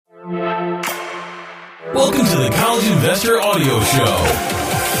Welcome to the College Investor Audio Show,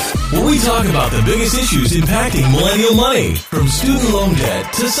 where we talk about the biggest issues impacting millennial money, from student loan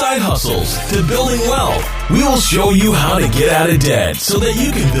debt to side hustles to building wealth. We will show you how to get out of debt so that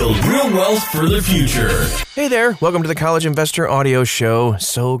you can build real wealth for the future. Hey there, welcome to the College Investor Audio Show.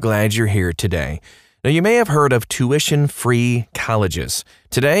 So glad you're here today. Now, you may have heard of tuition-free colleges.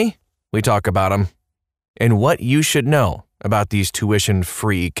 Today, we talk about them and what you should know about these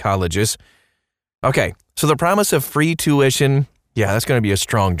tuition-free colleges. Okay, so the promise of free tuition, that's going to be a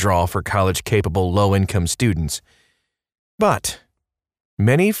strong draw for college-capable low-income students. But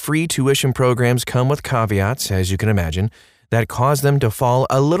many free tuition programs come with caveats, as you can imagine, that cause them to fall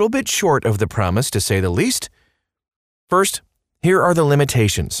a little bit short of the promise, to say the least. First, here are the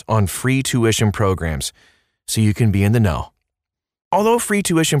limitations on free tuition programs, so you can be in the know. Although free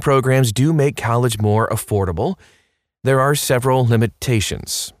tuition programs do make college more affordable, there are several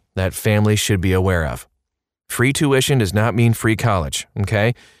limitations that families should be aware of. Free tuition does not mean free college,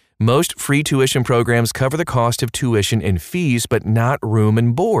 okay? Most free tuition programs cover the cost of tuition and fees, but not room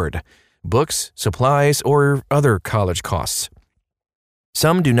and board, books, supplies, or other college costs.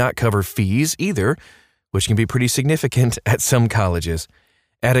 Some do not cover fees either, which can be pretty significant at some colleges.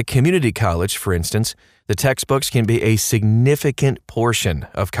 At a community college, for instance, the textbooks can be a significant portion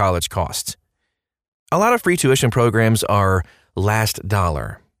of college costs. A lot of free tuition programs are last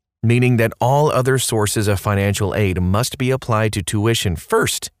dollar, meaning that all other sources of financial aid must be applied to tuition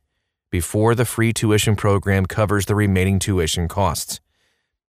first before the free tuition program covers the remaining tuition costs.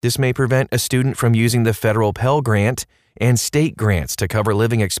 This may prevent a student from using the federal Pell Grant and state grants to cover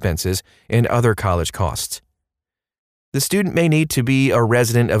living expenses and other college costs. The student may need to be a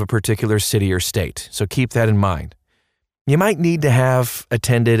resident of a particular city or state, so keep that in mind. You might need to have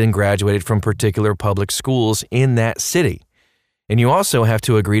attended and graduated from particular public schools in that city. And you also have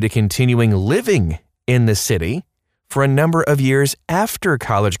to agree to continuing living in the city for a number of years after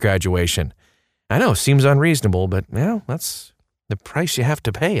college graduation. I know, seems unreasonable, but that's the price you have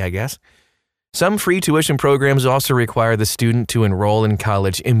to pay, I guess. Some free tuition programs also require the student to enroll in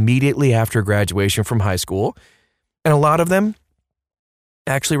college immediately after graduation from high school, and a lot of them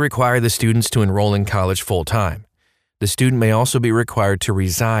actually require the students to enroll in college full-time. The student may also be required to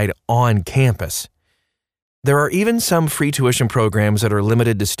reside on campus. There are even some free tuition programs that are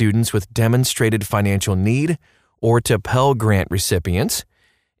limited to students with demonstrated financial need or to Pell Grant recipients,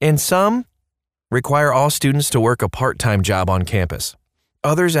 and some require all students to work a part-time job on campus.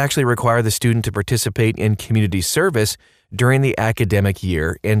 Others actually require the student to participate in community service during the academic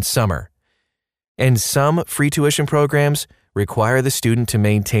year and summer. And some free tuition programs require the student to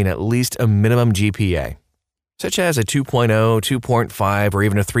maintain at least a minimum GPA, such as a 2.0, 2.5, or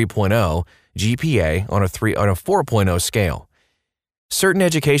even a 3.0 GPA on a 4.0 scale. Certain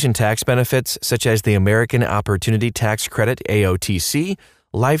education tax benefits, such as the American Opportunity Tax Credit, AOTC,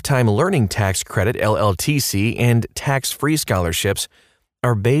 Lifetime Learning Tax Credit, LLTC, and tax-free scholarships,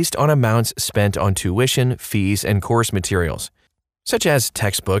 are based on amounts spent on tuition, fees, and course materials, such as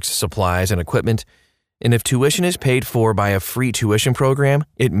textbooks, supplies, and equipment. And if tuition is paid for by a free tuition program,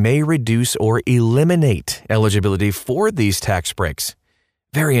 it may reduce or eliminate eligibility for these tax breaks.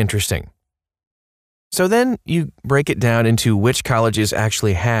 Very interesting. So then you break it down into which colleges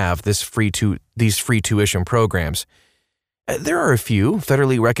actually have these free tuition programs. There are a few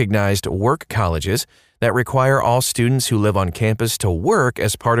federally recognized work colleges that require all students who live on campus to work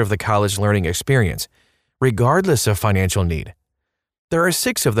as part of the college learning experience, regardless of financial need. There are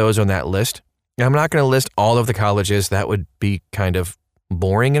 6 of those on that list. I'm not going to list all of the colleges. That would be kind of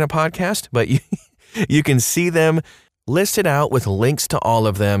boring in a podcast, but you can see them listed out with links to all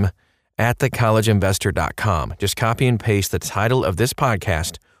of them at thecollegeinvestor.com. Just copy and paste the title of this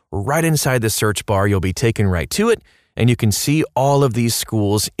podcast right inside the search bar. You'll be taken right to it, and you can see all of these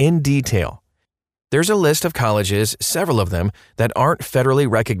schools in detail. There's a list of colleges, several of them, that aren't federally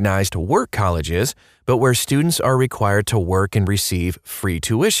recognized work colleges, but where students are required to work and receive free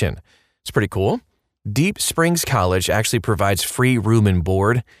tuition. It's pretty cool. Deep Springs College actually provides free room and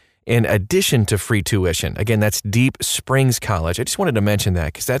board in addition to free tuition. Again, that's Deep Springs College. I just wanted to mention that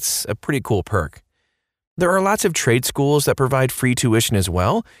because that's a pretty cool perk. There are lots of trade schools that provide free tuition as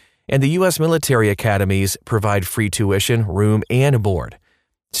well, and the U.S. military academies provide free tuition, room, and board.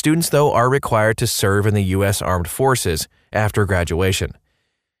 Students, though, are required to serve in the U.S. Armed Forces after graduation.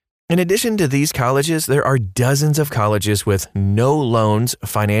 In addition to these colleges, there are dozens of colleges with no loans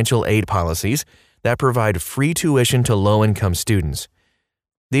financial aid policies that provide free tuition to low-income students.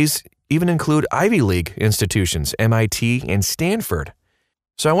 These even include Ivy League institutions, MIT and Stanford.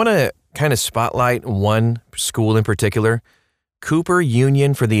 So I want to kind of spotlight one school in particular, Cooper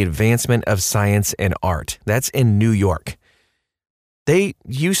Union for the Advancement of Science and Art. That's in New York. They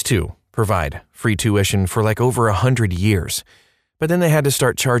used to provide free tuition for like over 100 years, but then they had to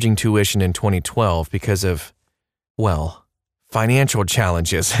start charging tuition in 2012 because of, well, financial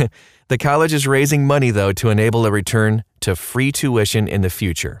challenges. The college is raising money, though, to enable a return to free tuition in the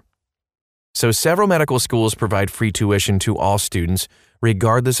future. So several medical schools provide free tuition to all students,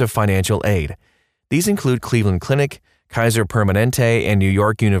 regardless of financial aid. These include Cleveland Clinic, Kaiser Permanente, and New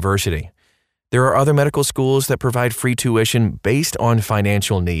York University. There are other medical schools that provide free tuition based on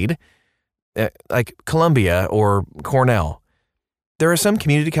financial need, like Columbia or Cornell. There are some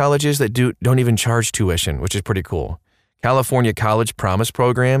community colleges that don't even charge tuition, which is pretty cool. California College Promise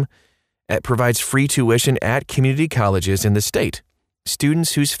Program provides free tuition at community colleges in the state.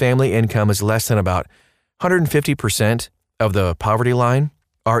 Students whose family income is less than about 150% of the poverty line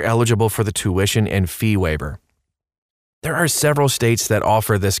are eligible for the tuition and fee waiver. There are several states that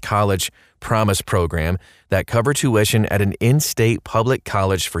offer this College Promise Program that cover tuition at an in-state public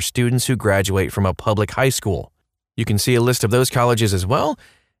college for students who graduate from a public high school. You can see a list of those colleges as well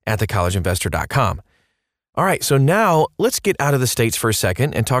at thecollegeinvestor.com. All right, so now let's get out of the states for a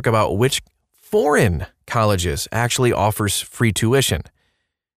second and talk about which foreign colleges actually offers free tuition.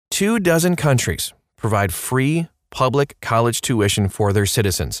 24 countries provide free public college tuition for their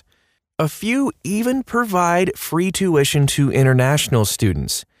citizens. A few even provide free tuition to international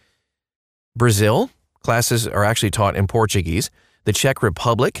students. Brazil, classes are actually taught in Portuguese. The Czech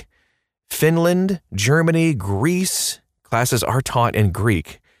Republic, Finland, Germany, Greece, classes are taught in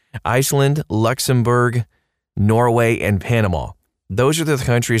Greek. Iceland, Luxembourg, Norway, and Panama. Those are the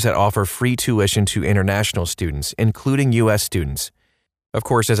countries that offer free tuition to international students, including U.S. students. Of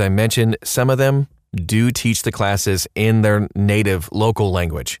course, as I mentioned, some of them do teach the classes in their native local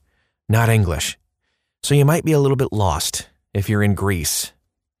language, not English. So you might be a little bit lost if you're in Greece.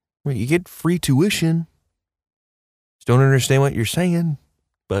 Well, you get free tuition. Just don't understand what you're saying.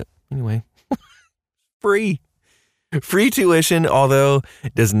 But anyway, free. Free tuition, although,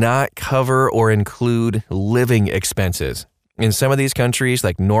 does not cover or include living expenses. In some of these countries,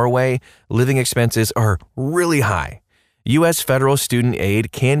 like Norway, living expenses are really high. U.S. federal student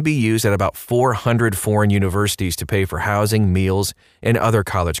aid can be used at about 400 foreign universities to pay for housing, meals, and other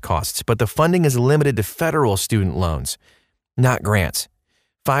college costs, but the funding is limited to federal student loans, not grants.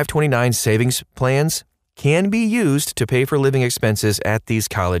 529 savings plans can be used to pay for living expenses at these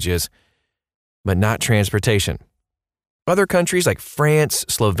colleges, but not transportation. Other countries like France,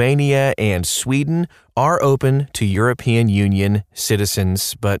 Slovenia, and Sweden are open to European Union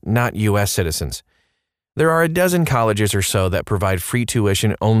citizens, but not U.S. citizens. There are a dozen colleges or so that provide free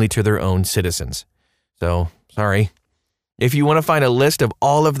tuition only to their own citizens. So, sorry. If you want to find a list of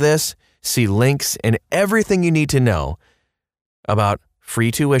all of this, see links and everything you need to know about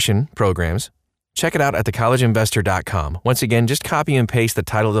free tuition programs, check it out at thecollegeinvestor.com. Once again, just copy and paste the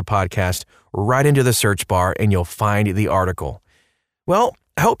title of the podcast right into the search bar and you'll find the article. Well,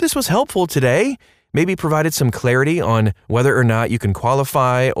 I hope this was helpful today. Maybe provided some clarity on whether or not you can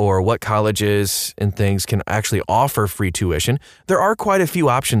qualify or what colleges and things can actually offer free tuition. There are quite a few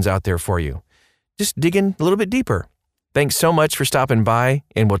options out there for you. Just dig in a little bit deeper. Thanks so much for stopping by,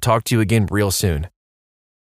 and we'll talk to you again real soon.